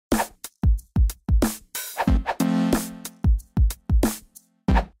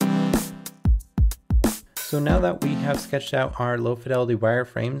So now that we have sketched out our low fidelity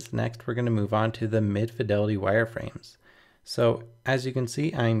wireframes, next we're going to move on to the mid fidelity wireframes. So as you can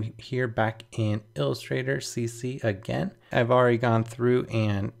see, I'm here back in Illustrator CC again. I've already gone through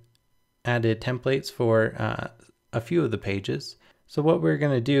and added templates for a few of the pages. So what we're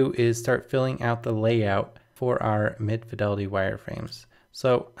going to do is start filling out the layout for our mid fidelity wireframes.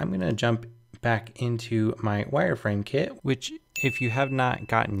 So I'm going to jump back into my wireframe kit, which if you have not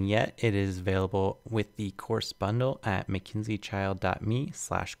gotten yet, it is available with the course bundle at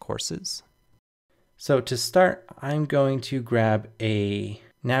mckinseychild.me/courses. So to start, I'm going to grab a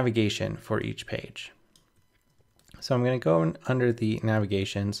navigation for each page. So I'm going to go under the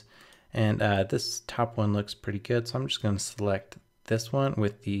navigations, and this top one looks pretty good. So I'm just going to select this one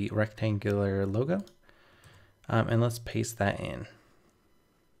with the rectangular logo, and let's paste that in.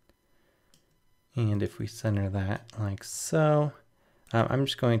 And if we center that like so, I'm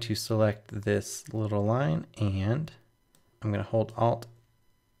just going to select this little line, and I'm going to hold Alt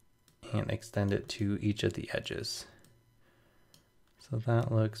and extend it to each of the edges. So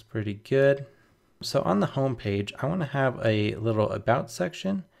that looks pretty good. So on the home page, I want to have a little about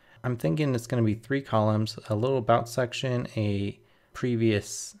section. I'm thinking it's going to be 3 columns, a little about section, a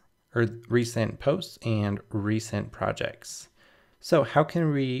previous or recent posts, and recent projects. So how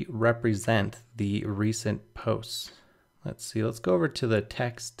can we represent the recent posts? Let's see, let's go over to the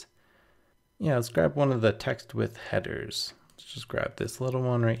text. Yeah, let's grab one of the text with headers. Let's just grab this little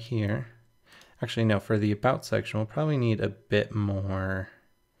one right here. Actually, no, for the about section, we'll probably need a bit more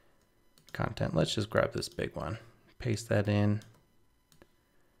content. Let's just grab this big one, paste that in.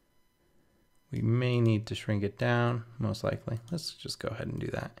 We may need to shrink it down, most likely. Let's just go ahead and do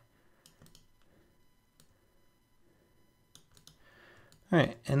that. All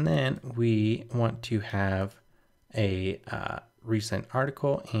right, and then we want to have a recent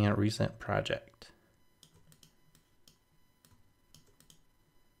article and recent project.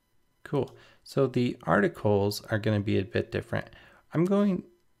 Cool. So the articles are going to be a bit different.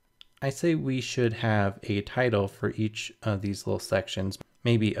 I say we should have a title for each of these little sections,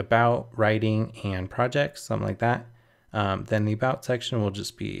 maybe about, writing, and projects, something like that. Then the about section will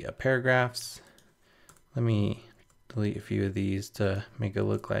just be paragraphs. Let me delete a few of these to make it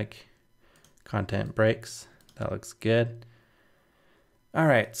look like content breaks. That looks good. All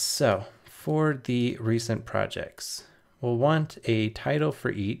right, so for the recent projects, we'll want a title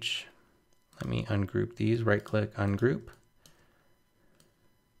for each. Let me ungroup these, right click, ungroup.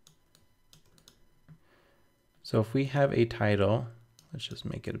 So if we have a title, let's just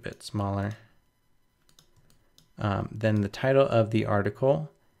make it a bit smaller. Then the title of the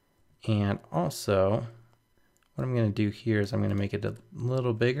article, and also what I'm going to do here is I'm going to make it a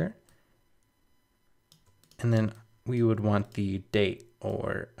little bigger. And then we would want the date,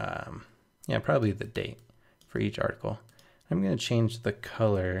 or yeah, probably the date for each article. I'm going to change the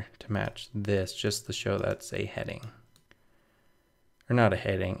color to match this just to show that's a heading. Or not a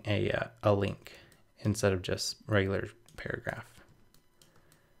heading, a link instead of just regular paragraph.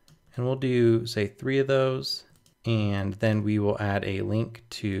 And we'll do, say, 3 of those, and then we will add a link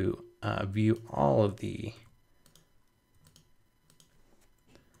to view all of the.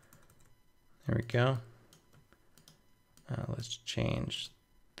 There we go. Let's change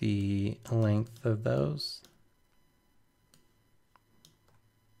the length of those.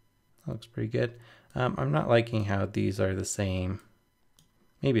 That looks pretty good. I'm not liking how these are the same.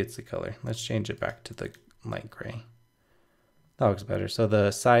 Maybe it's the color. Let's change it back to the light gray. That looks better. So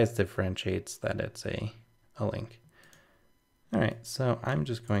the size differentiates that it's a link. All right, so I'm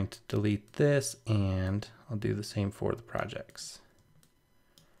just going to delete this, and I'll do the same for the projects.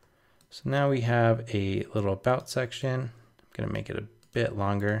 So now we have a little about section. I'm going to make it a bit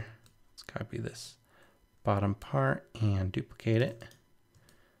longer. Let's copy this bottom part and duplicate it.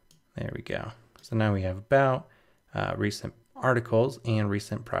 There we go. So now we have about, recent articles, and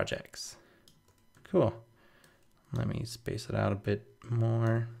recent projects. Cool. Let me space it out a bit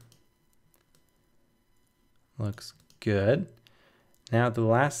more. Looks good. Now the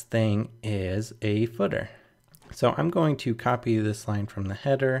last thing is a footer. So I'm going to copy this line from the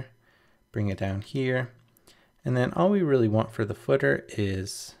header, bring it down here, and then all we really want for the footer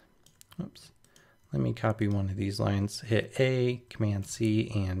is, oops, let me copy one of these lines, hit A, Command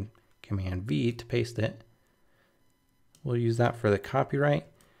C, and Command V to paste it. We'll use that for the copyright.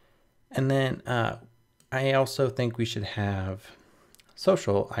 And then I also think we should have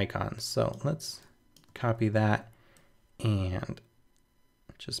social icons. So let's copy that and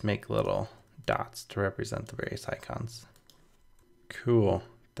just make little dots to represent the various icons. Cool.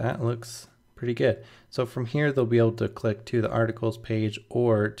 That looks pretty good. So from here, they'll be able to click to the articles page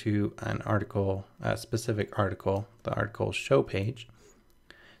or to an article, a specific article, the article show page.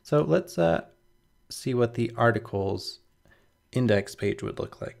 So let's see what the articles index page would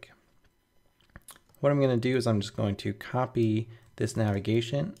look like. What I'm going to do is I'm just going to copy this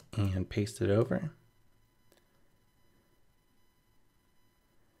navigation and paste it over.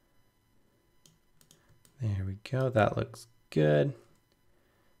 There we go. That looks good.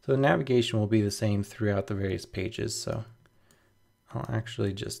 So the navigation will be the same throughout the various pages. So I'll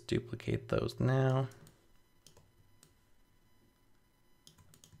actually just duplicate those now.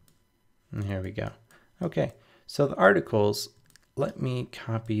 And here we go. Okay, so the articles, let me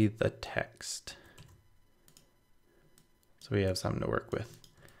copy the text. So we have something to work with.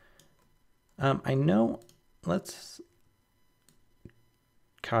 I know, let's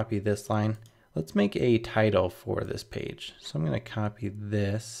copy this line. Let's make a title for this page. So I'm going to copy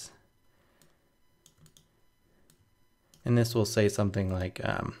this. And this will say something like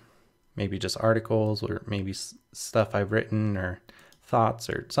maybe just articles or maybe stuff I've written or thoughts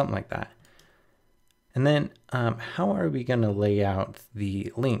or something like that. And then how are we going to lay out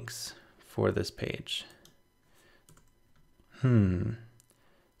the links for this page?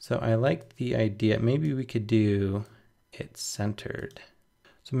 So I like the idea. Maybe we could do it centered.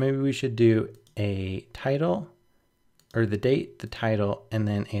 So maybe we should do a title or the date, the title, and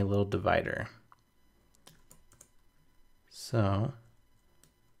then a little divider. So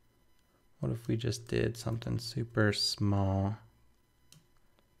what if we just did something super small?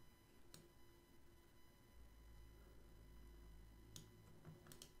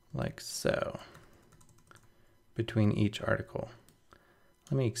 Like so, between each article.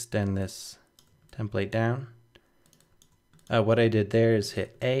 Let me extend this template down. What I did there is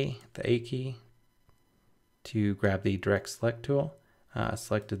hit A, the A key, to grab the direct select tool.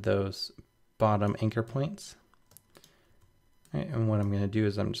 Selected those bottom anchor points. All right, and what I'm going to do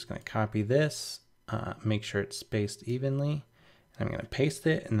is I'm just going to copy this, make sure it's spaced evenly. I'm going to paste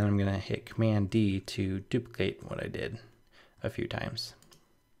it, and then I'm going to hit Command D to duplicate what I did a few times.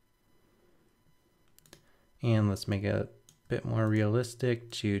 And let's make it a bit more realistic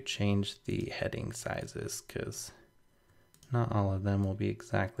to change the heading sizes, because not all of them will be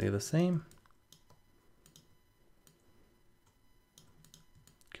exactly the same.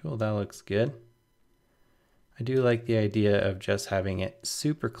 Cool, that looks good. I do like the idea of just having it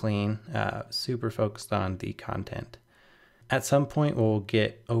super clean, super focused on the content. At some point, we'll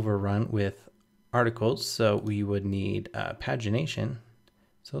get overrun with articles, so we would need pagination.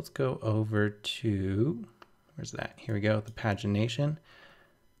 So let's go over to, where's that? Here we go, the pagination.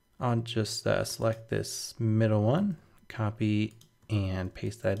 I'll just select this middle one, copy and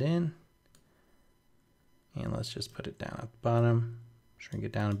paste that in. And let's just put it down at the bottom, shrink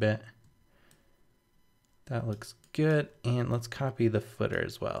it down a bit. That looks good. And let's copy the footer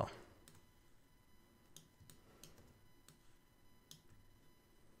as well.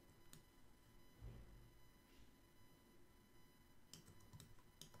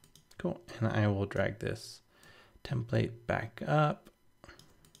 Cool. And I will drag this template back up.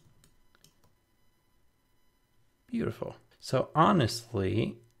 Beautiful. So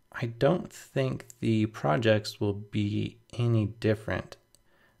honestly, I don't think the projects will be any different.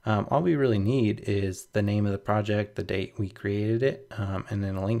 All we really need is the name of the project, the date we created it, and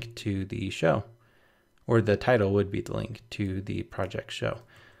then a link to the show. Or the title would be the link to the project show.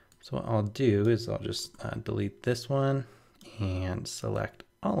 So what I'll do is I'll just delete this one and select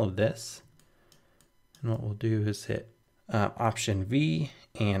all of this. And what we'll do is hit Option V,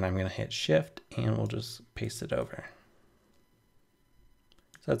 and I'm going to hit Shift, and we'll just paste it over.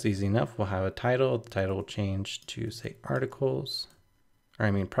 So that's easy enough. We'll have a title. The title will change to, say, articles, or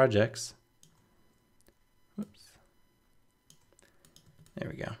I mean projects. Whoops.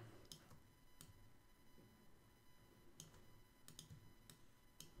 There we go.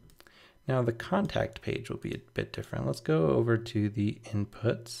 Now the contact page will be a bit different. Let's go over to the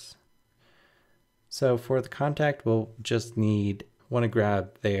inputs. So for the contact, we'll just want to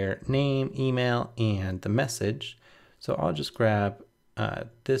grab their name, email, and the message. So I'll just grab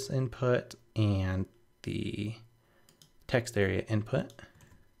this input and the text area input.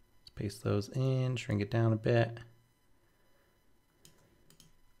 Let's paste those in, shrink it down a bit.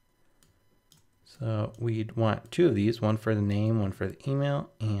 So we'd want two of these, one for the name, one for the email,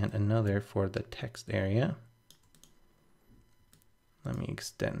 and another for the text area. Let me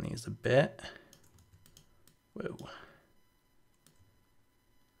extend these a bit. Whoa.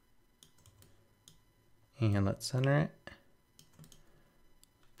 And let's center it.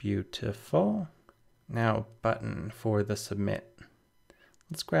 Beautiful. Now button for the submit.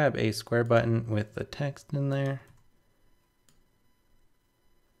 Let's grab a square button with the text in there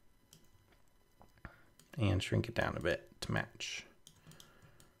and shrink it down a bit to match.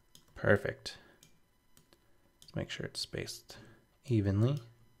 Perfect. Let's make sure it's spaced evenly.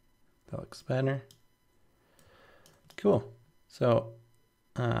 That looks better. Cool. So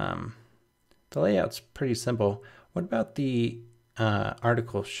the layout's pretty simple. What about the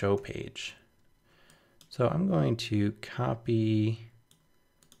article show page? So I'm going to copy,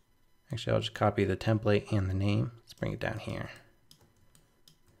 actually I'll just copy the template and the name. Let's bring it down here.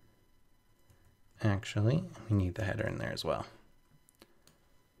 Actually, we need the header in there as well.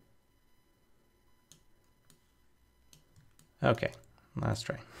 Okay, last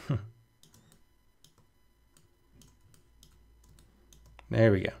try.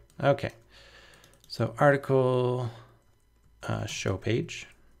 There we go. Okay, so article show page.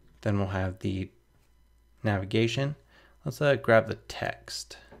 Then we'll have the navigation. Let's grab the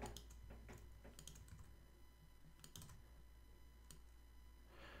text.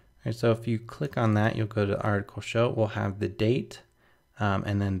 All right, so if you click on that, you'll go to article show. We'll have the date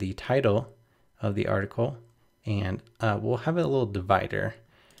and then the title of the article, and we'll have a little divider.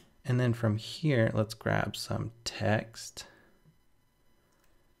 And then from here, let's grab some text.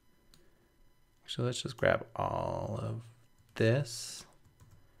 So let's just grab all of this.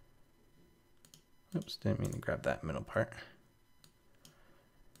 Oops, didn't mean to grab that middle part.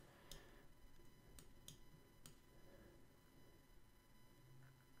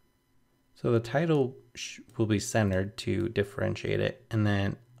 So the title will be centered to differentiate it, and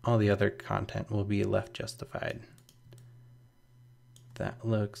then all the other content will be left justified. That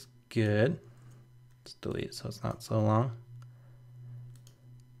looks good. Let's delete it so it's not so long.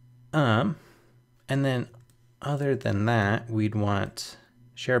 And then other than that, we'd want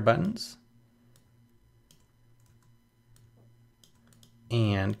share buttons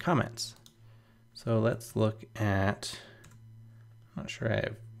and comments. So let's look at, I'm not sure I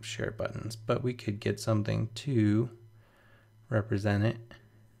have share buttons, but we could get something to represent it.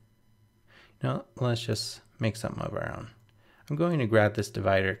 Now let's just make something of our own. I'm going to grab this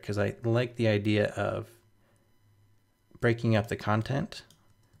divider because I like the idea of breaking up the content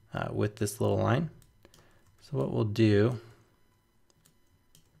with this little line. So what we'll do,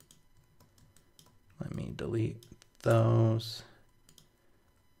 let me delete those.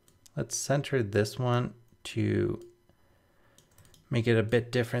 Let's center this one to make it a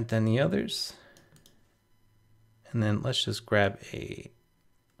bit different than the others. And then let's just grab a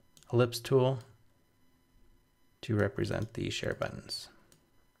ellipse tool to represent the share buttons.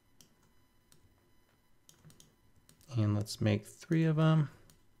 And let's make 3 of them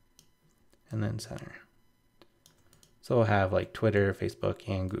and then center. So we'll have like Twitter, Facebook,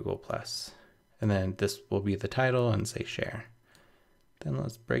 and Google+. And then this will be the title and say share. Then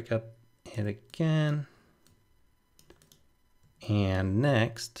let's break up it again. And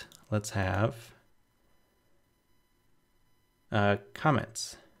next, let's have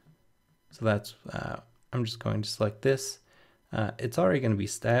comments. So that's, I'm just going to select this. It's already going to be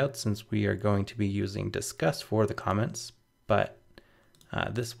styled since we are going to be using discuss for the comments, but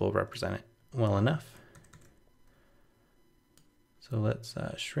this will represent it well enough. So let's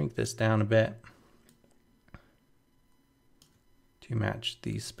shrink this down a bit to match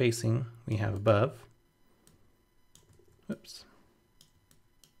the spacing we have above. Oops.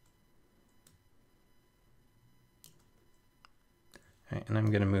 All right, and I'm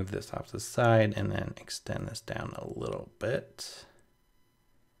going to move this off to the side and then extend this down a little bit.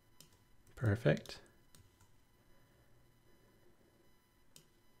 Perfect.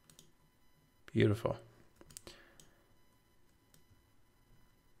 Beautiful.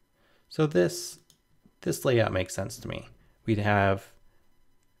 So this layout makes sense to me. We'd have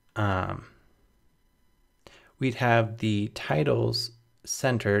the titles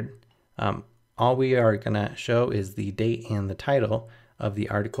centered. All we are going to show is the date and the title of the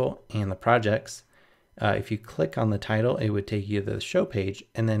article and the projects. If you click on the title, it would take you to the show page,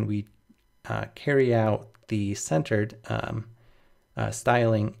 and then we carry out the centered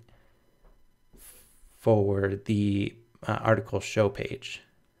styling for the article show page.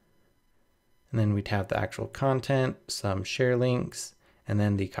 And then we'd have the actual content, some share links, and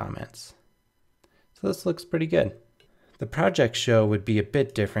then the comments. So this looks pretty good. The project show would be a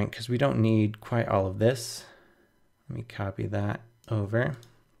bit different because we don't need quite all of this. Let me copy that over.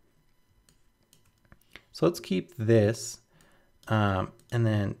 So let's keep this, and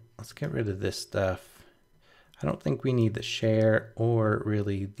then let's get rid of this stuff. I don't think we need the share or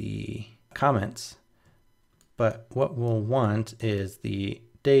really the comments, but what we'll want is the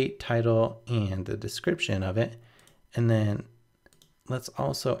date, title, and the description of it. And then let's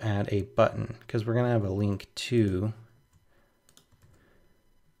also add a button because we're going to have a link to,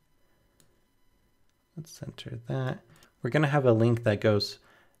 let's center that. We're going to have a link that goes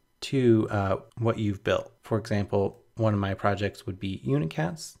to what you've built. For example, one of my projects would be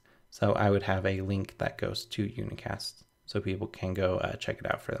Unicast. So I would have a link that goes to Unicast so people can go check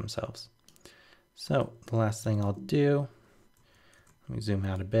it out for themselves. So the last thing I'll do, let me zoom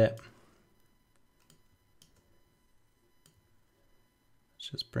out a bit. Let's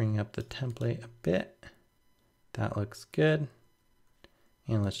just bring up the template a bit. That looks good.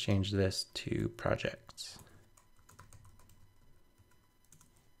 And let's change this to projects.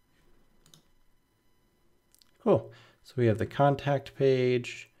 Cool. So we have the contact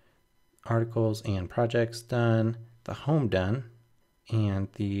page, articles and projects done, the home done, and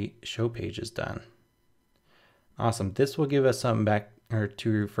the show page is done. Awesome. This will give us something back or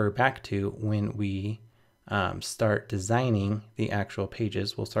to refer back to when we start designing the actual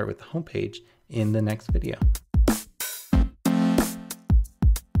pages. We'll start with the home page in the next video.